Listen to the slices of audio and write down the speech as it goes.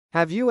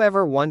Have you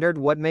ever wondered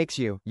what makes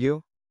you,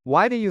 you?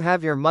 Why do you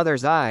have your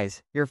mother's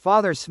eyes, your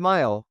father's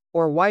smile,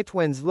 or why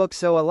twins look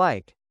so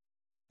alike?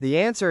 The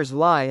answers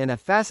lie in a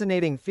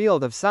fascinating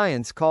field of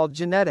science called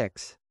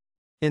genetics.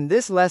 In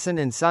this lesson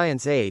in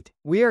Science 8,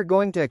 we are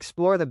going to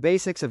explore the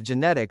basics of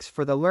genetics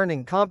for the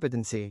learning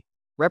competency,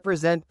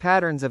 represent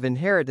patterns of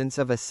inheritance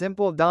of a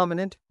simple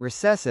dominant,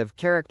 recessive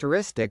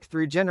characteristic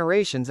through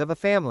generations of a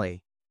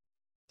family.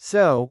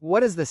 So,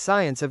 what is the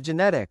science of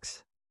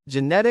genetics?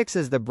 Genetics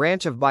is the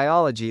branch of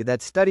biology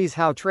that studies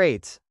how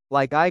traits,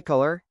 like eye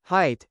color,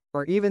 height,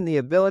 or even the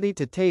ability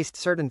to taste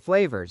certain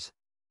flavors,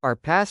 are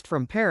passed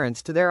from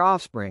parents to their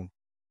offspring.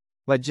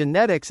 But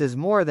genetics is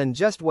more than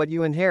just what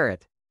you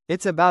inherit.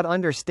 It's about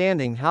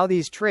understanding how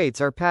these traits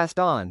are passed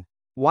on.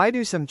 Why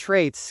do some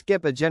traits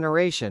skip a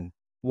generation?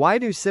 Why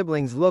do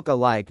siblings look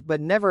alike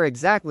but never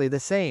exactly the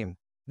same?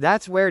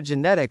 That's where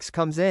genetics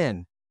comes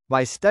in.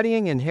 By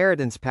studying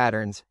inheritance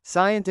patterns,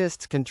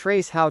 scientists can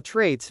trace how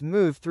traits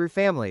move through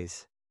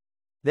families.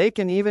 They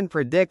can even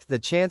predict the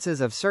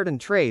chances of certain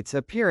traits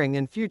appearing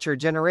in future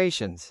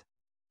generations.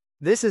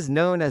 This is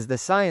known as the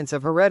science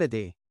of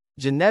heredity.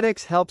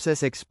 Genetics helps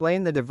us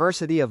explain the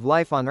diversity of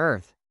life on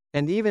Earth,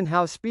 and even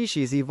how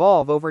species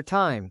evolve over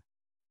time.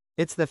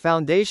 It's the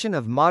foundation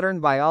of modern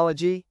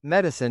biology,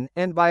 medicine,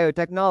 and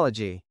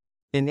biotechnology.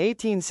 In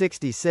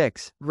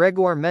 1866,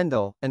 Gregor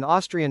Mendel, an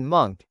Austrian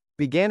monk,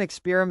 began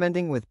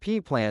experimenting with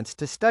pea plants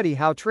to study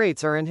how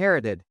traits are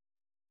inherited.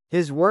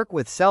 His work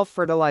with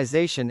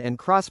self-fertilization and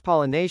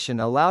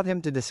cross-pollination allowed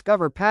him to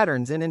discover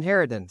patterns in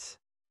inheritance.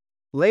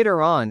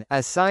 Later on,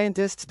 as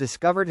scientists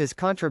discovered his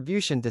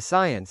contribution to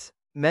science,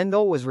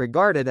 Mendel was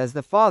regarded as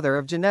the father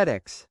of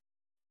genetics.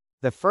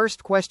 The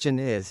first question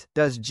is,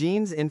 does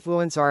genes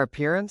influence our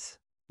appearance?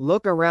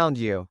 Look around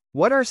you.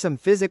 What are some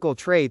physical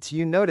traits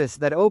you notice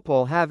that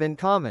people have in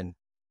common?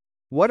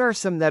 What are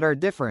some that are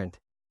different?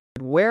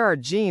 Where are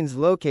genes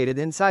located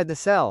inside the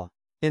cell?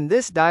 In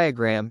this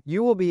diagram,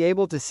 you will be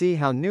able to see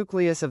how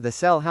nucleus of the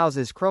cell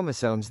houses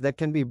chromosomes that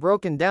can be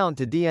broken down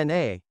to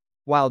DNA,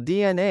 while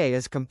DNA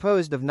is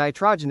composed of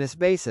nitrogenous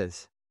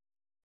bases.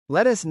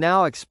 Let us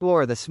now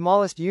explore the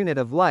smallest unit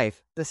of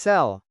life, the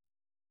cell.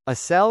 A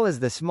cell is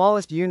the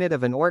smallest unit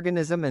of an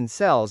organism, and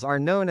cells are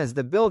known as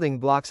the building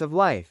blocks of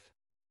life.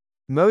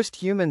 Most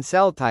human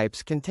cell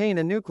types contain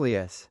a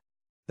nucleus.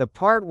 The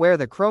part where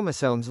the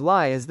chromosomes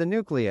lie is the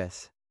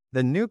nucleus.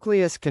 The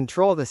nucleus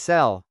controls the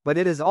cell, but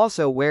it is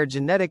also where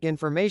genetic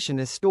information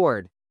is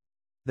stored.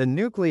 The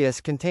nucleus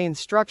contains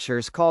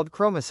structures called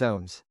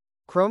chromosomes.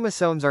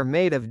 Chromosomes are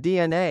made of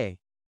DNA.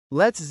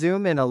 Let's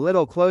zoom in a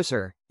little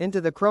closer,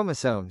 into the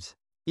chromosomes.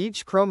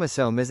 Each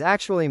chromosome is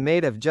actually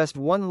made of just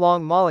one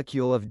long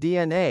molecule of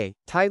DNA,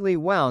 tightly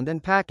wound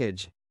and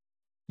packaged.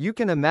 You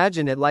can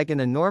imagine it like an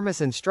enormous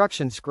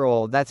instruction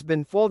scroll that's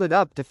been folded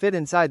up to fit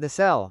inside the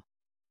cell.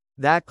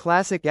 That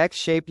classic X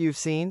shape you've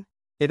seen?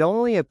 It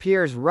only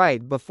appears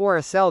right before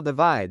a cell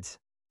divides.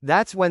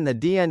 That's when the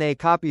DNA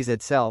copies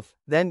itself,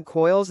 then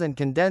coils and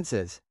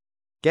condenses,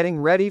 getting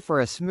ready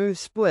for a smooth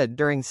split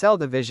during cell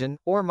division,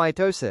 or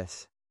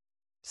mitosis.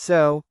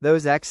 So,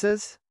 those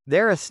X's?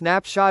 They're a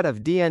snapshot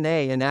of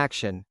DNA in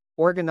action,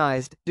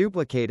 organized,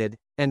 duplicated,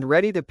 and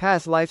ready to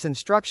pass life's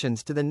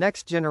instructions to the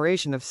next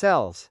generation of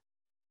cells.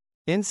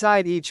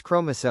 Inside each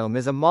chromosome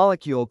is a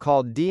molecule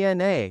called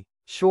DNA,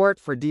 short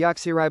for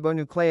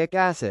deoxyribonucleic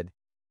acid.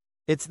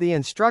 It's the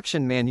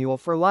instruction manual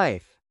for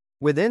life.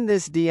 Within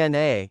this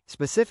DNA,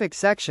 specific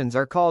sections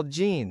are called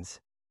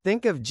genes.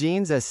 Think of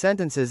genes as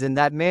sentences in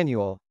that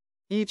manual,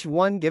 each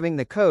one giving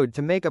the code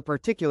to make a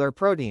particular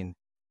protein.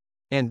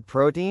 And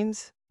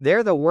proteins?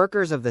 They're the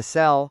workers of the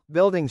cell,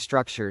 building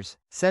structures,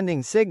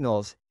 sending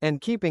signals,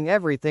 and keeping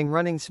everything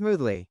running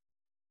smoothly.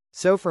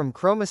 So from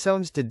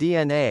chromosomes to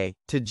DNA,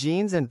 to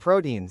genes and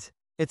proteins,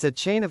 it's a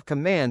chain of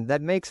command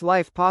that makes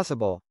life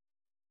possible.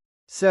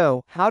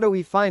 So, how do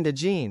we find a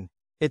gene?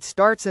 It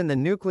starts in the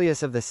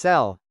nucleus of the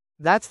cell.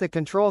 That's the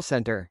control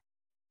center.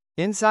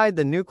 Inside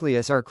the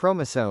nucleus are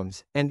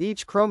chromosomes, and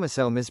each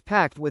chromosome is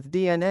packed with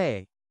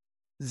DNA.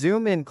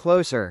 Zoom in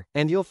closer,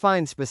 and you'll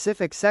find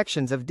specific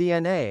sections of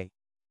DNA.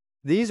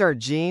 These are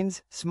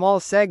genes, small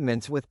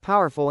segments with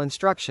powerful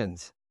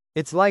instructions.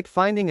 It's like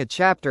finding a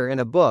chapter in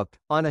a book,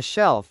 on a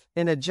shelf,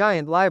 in a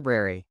giant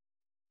library.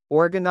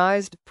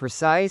 Organized,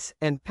 precise,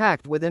 and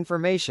packed with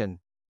information.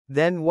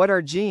 Then what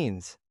are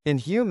genes? In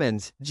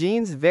humans,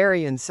 genes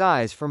vary in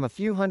size from a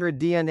few hundred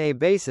DNA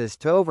bases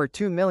to over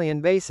 2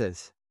 million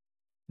bases.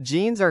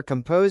 Genes are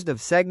composed of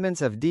segments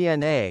of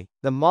DNA,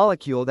 the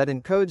molecule that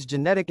encodes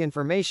genetic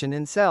information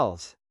in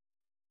cells.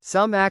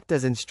 Some act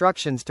as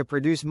instructions to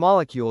produce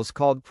molecules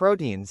called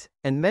proteins,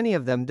 and many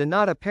of them do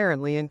not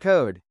apparently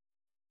encode.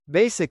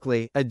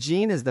 Basically, a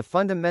gene is the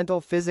fundamental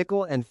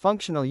physical and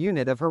functional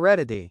unit of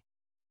heredity.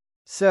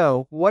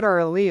 So, what are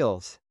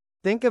alleles?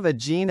 Think of a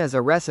gene as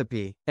a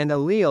recipe, and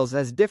alleles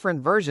as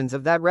different versions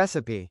of that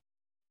recipe.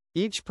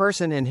 Each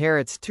person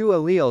inherits 2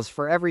 alleles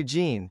for every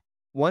gene,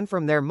 one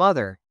from their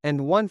mother,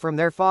 and one from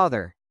their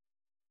father.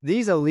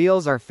 These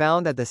alleles are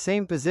found at the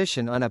same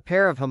position on a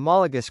pair of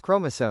homologous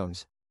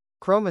chromosomes,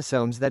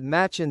 chromosomes that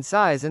match in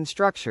size and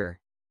structure.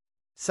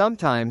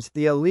 Sometimes,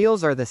 the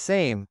alleles are the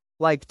same,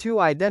 like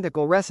two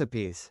identical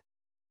recipes.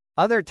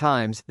 Other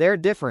times, they're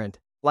different,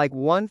 like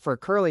one for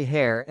curly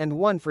hair and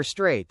one for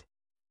straight.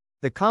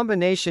 The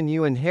combination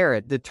you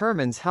inherit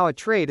determines how a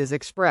trait is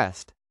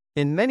expressed.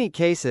 In many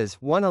cases,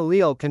 one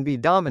allele can be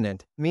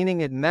dominant,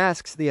 meaning it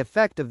masks the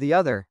effect of the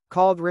other,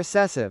 called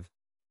recessive.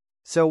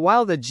 So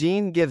while the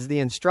gene gives the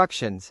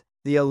instructions,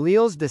 the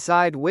alleles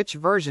decide which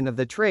version of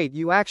the trait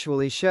you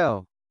actually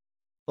show.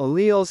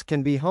 Alleles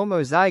can be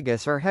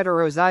homozygous or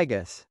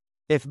heterozygous.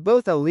 If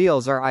both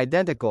alleles are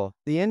identical,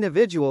 the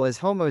individual is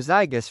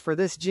homozygous for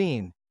this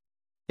gene.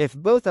 If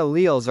both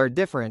alleles are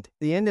different,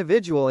 the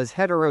individual is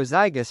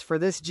heterozygous for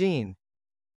this gene.